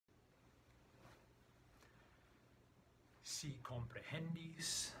Si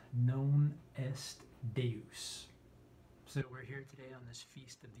comprehendis, non est Deus. So we're here today on this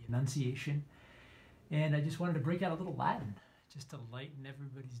feast of the Annunciation, and I just wanted to break out a little Latin just to lighten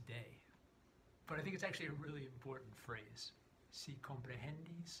everybody's day. But I think it's actually a really important phrase. Si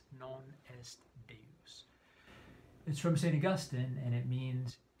comprehendis, non est Deus. It's from St. Augustine, and it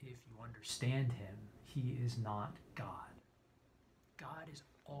means if you understand him, he is not God. God is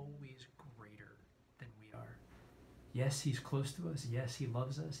always greater than we are. Yes, he's close to us. Yes, he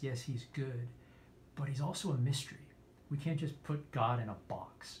loves us. Yes, he's good. But he's also a mystery. We can't just put God in a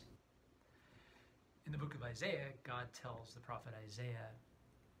box. In the book of Isaiah, God tells the prophet Isaiah,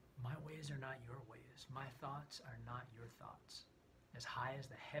 "My ways are not your ways. My thoughts are not your thoughts. As high as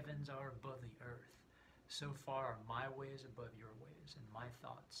the heavens are above the earth, so far are my ways above your ways, and my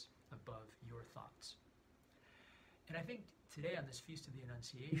thoughts above your thoughts." And I think today on this Feast of the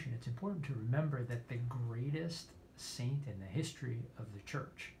Annunciation, it's important to remember that the greatest saint in the history of the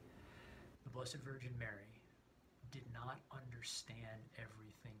Church, the Blessed Virgin Mary, did not understand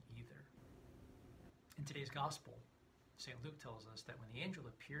everything either. In today's Gospel, St. Luke tells us that when the angel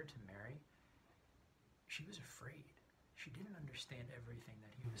appeared to Mary, she was afraid. She didn't understand everything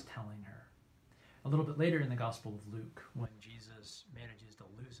that he was telling her. A little bit later in the Gospel of Luke, when Jesus manages to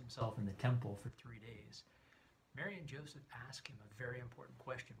lose himself in the temple for 3 days, Mary and Joseph ask him a very important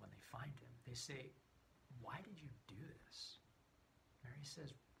question when they find him. They say, "Why did you do this?" Mary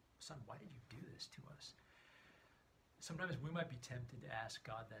says, "Son, why did you do this to us?" Sometimes we might be tempted to ask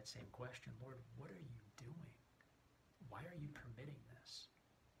God that same question. "Lord, what are you doing? Why are you permitting this?"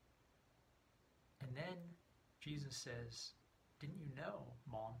 And then Jesus says, "Didn't you know,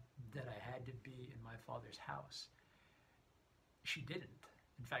 Mom, that I had to be in my Father's house?" She didn't.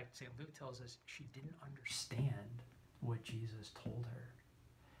 In fact, St. Luke tells us she didn't understand what Jesus told her.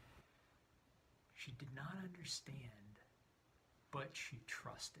 She did not understand, but she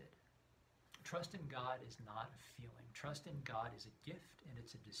trusted. Trust in God is not a feeling. Trust in God is a gift and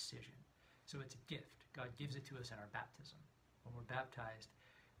it's a decision. So it's a gift. God gives it to us in our baptism. When we're baptized,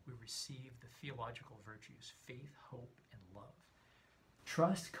 we receive the theological virtues, faith, hope, and love.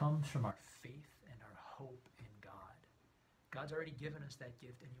 Trust comes from our faith and our hope in God. God's already given us that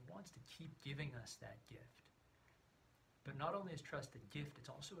gift, and he wants to keep giving us that gift. But not only is trust a gift, it's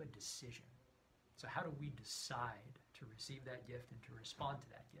also a decision. So how do we decide to receive that gift and to respond to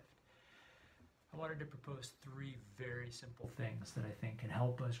that gift? I wanted to propose 3 very simple things that I think can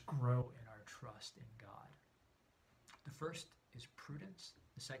help us grow in our trust in God. The first is prudence.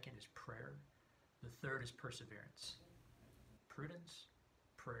 The second is prayer. The third is perseverance. Prudence,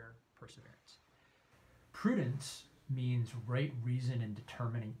 prayer, perseverance. Prudence means right reason in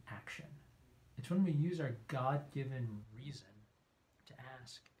determining action. It's when we use our God-given reason to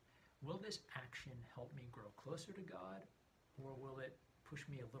ask, will this action help me grow closer to God, or will it push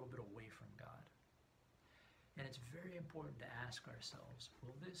me a little bit away from God? And it's very important to ask ourselves,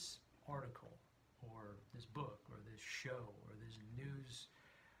 will this article, or this book, or this show, or this news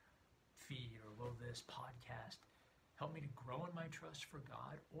feed, or will this podcast help me to grow in my trust for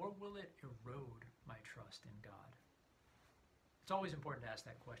God, or will it erode my trust in God? It's always important to ask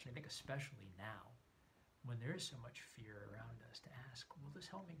that question. I think especially now, when there is so much fear around us, to ask, will this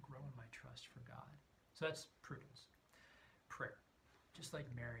help me grow in my trust for God? So that's prudence. Prayer. Just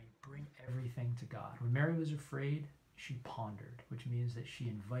like Mary, bring everything to God. When Mary was afraid, she pondered, which means that she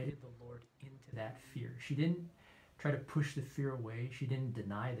invited the Lord into that fear. She didn't try to push the fear away. She didn't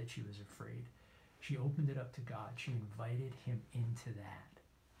deny that she was afraid. She opened it up to God. She invited him into that.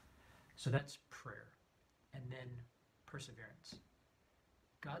 So that's prayer. And then perseverance.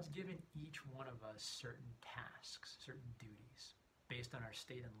 God's given each one of us certain tasks, certain duties, based on our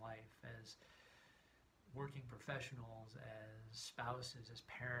state in life as working professionals, as spouses, as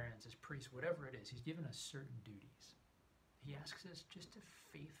parents, as priests, whatever it is. He's given us certain duties. He asks us just to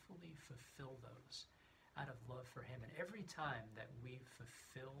faithfully fulfill those out of love for him. And every time that we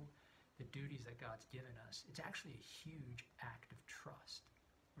fulfill the duties that God's given us, it's actually a huge act of trust.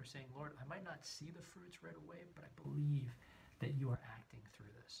 We're saying, "Lord, I might not see the fruits right away, but I believe that you are acting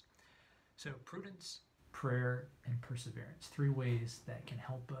through this." So prudence, prayer, and perseverance. 3 ways that can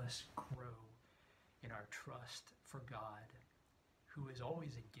help us grow in our trust for God, who is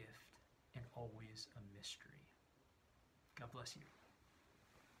always a gift and always a mystery. God bless you.